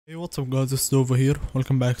Hey, what's up guys, this is Dova here.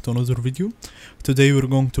 Welcome back to another video. Today we're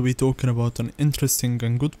going to be talking about an interesting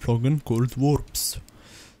and good plugin called Warps.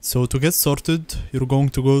 So to get started, you're going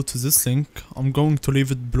to go to this link. I'm going to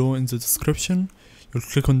leave it below in the description. You'll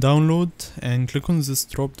click on download and click on this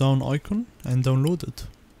drop down icon and download it.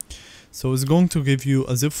 So it's going to give you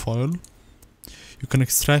a zip file. You can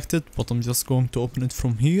extract it, but I'm just going to open it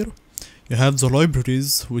from here. You have the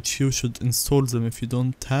libraries, which you should install them if you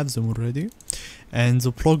don't have them already, and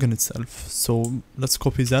the plugin itself. So let's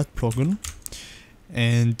copy that plugin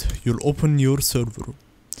and you'll open your server.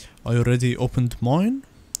 I already opened mine.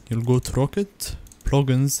 You'll go to Rocket,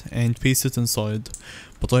 plugins, and paste it inside,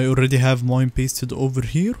 but I already have mine pasted over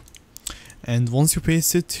here. And once you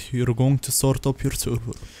paste it, you're going to start up your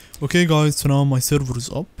server. Okay guys, so now my server is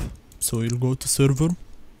up. So you'll go to server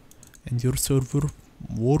and your server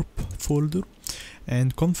warp folder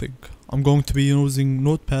and config. I'm going to be using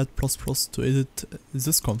notepad++ to edit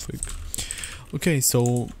this config. Okay,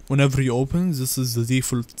 so whenever you open, this is the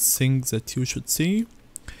default thing that you should see.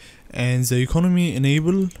 And the economy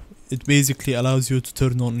enable, it basically allows you to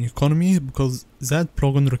turn on economy, because that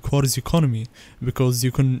plugin requires economy, because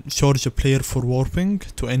you can charge a player for warping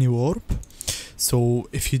to any warp. So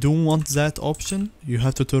if you don't want that option, you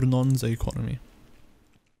have to turn on the economy.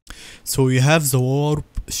 So you have the warp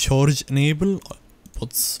charge enable,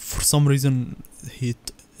 but for some reason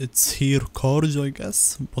it's here charge, I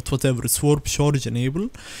guess, but whatever, it's warp charge enable.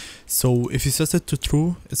 So if you set it to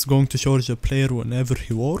true, it's going to charge a player whenever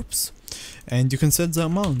he warps, and you can set the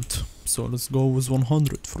amount. So let's go with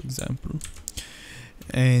 100 for example.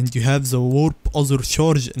 And you have the warp.other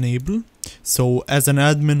charge enable. So as an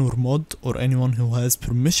admin or mod or anyone who has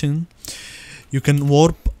permission, you can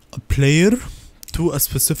warp a player to a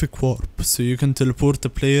specific warp. So you can teleport a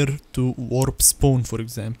player to warp spawn, for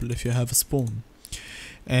example, if you have a spawn.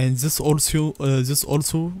 And this also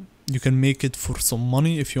you can make it for some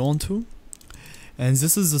money if you want to. And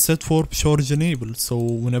this is the setwarp charge enable. So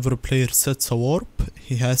whenever a player sets a warp,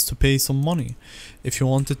 he has to pay some money. If you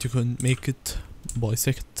want it, you can make it by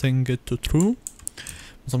setting it to true,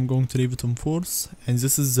 but I'm going to leave it on false. And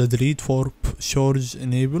this is the delete warp charge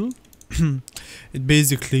enable. It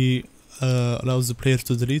basically allows the player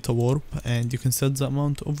to delete a warp, and you can set the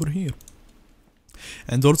amount over here.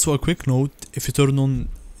 And also a quick note, if you turn on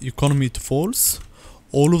economy to false,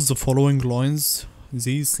 all of the following lines,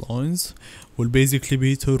 these lines, will basically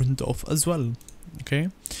be turned off as well.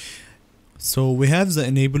 Okay, so we have the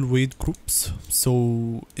enable wait groups.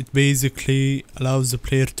 So it basically allows the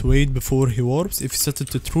player to wait before he warps. If you set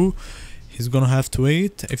it to true, he's gonna have to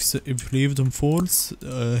wait. If you leave them false,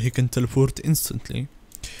 he can teleport instantly.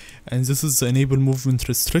 And this is the enable movement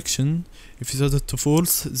restriction. If you set it to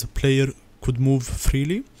false, the player could move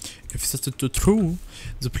freely. If you set it to true,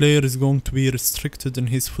 the player is going to be restricted in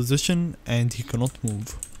his position and he cannot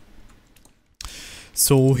move.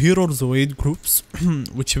 So here are the wait groups,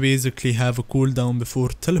 which basically have a cooldown before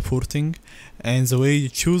teleporting, and the way you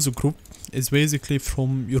choose a group is basically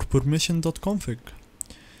from your permission.config.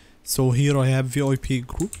 So here I have VIP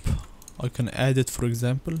group. I can add it, for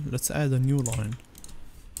example. Let's add a new line.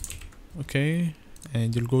 Okay,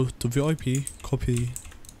 and you'll go to VIP, copy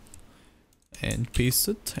and paste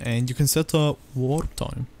it, and you can set a warp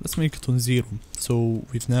time. Let's make it on 0. So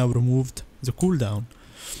we've now removed the cooldown.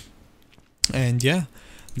 And yeah,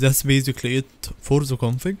 that's basically it for the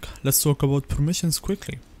config. Let's talk about permissions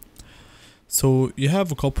quickly. So you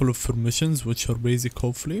have a couple of permissions which are basic.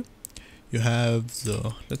 Hopefully you have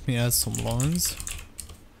the, let me add some lines.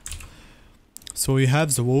 So you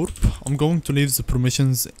have the warp. I'm going to leave the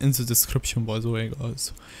permissions in the description, by the way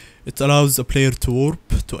guys. It allows the player to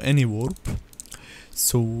warp to any warp.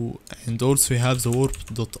 So, and also you have the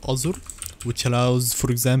warp.other, which allows, for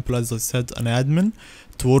example, as I said, an admin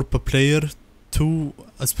to warp a player to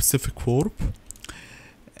a specific warp.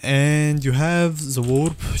 And you have the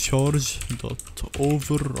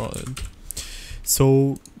warpcharge.override.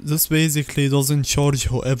 So this basically doesn't charge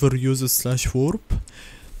whoever uses /warp.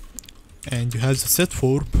 And you have the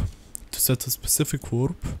setwarp to set a specific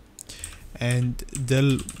warp, and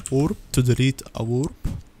delwarp to delete a warp,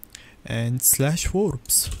 and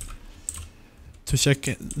 /warps to check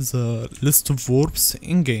the list of warps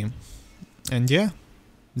in game. And yeah,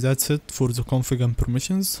 that's it for the config and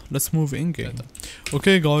permissions. Let's move in game.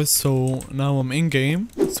 Okay guys, so now I'm in game.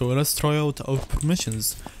 So let's try out our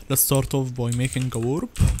permissions. Let's start off by making a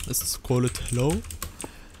warp. Let's call it hello.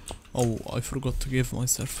 Oh, I forgot to give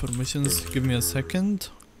myself permissions. Give me a second.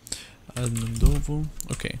 Admin Dovo.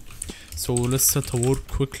 Okay, so let's set a warp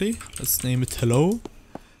quickly. Let's name it hello.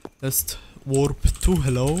 Let's warp to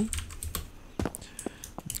hello.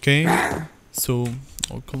 Okay, So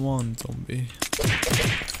Oh, come on, zombie.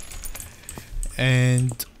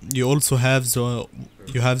 And you also have the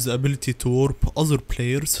ability to warp other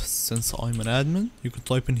players. Since I'm an admin, you can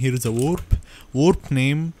type in here the warp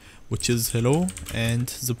name, which is hello, and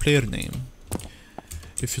the player name.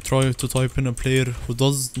 If you try to type in a player who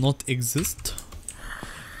does not exist,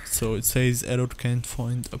 so it says error, can't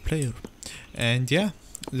find a player. And yeah,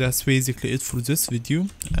 that's basically it for this video.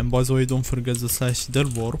 And by the way, don't forget the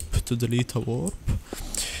 /delwarp to delete a warp.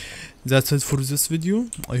 That's it for this video.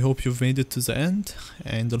 I hope you've made it to the end,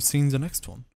 and I'll see you in the next one.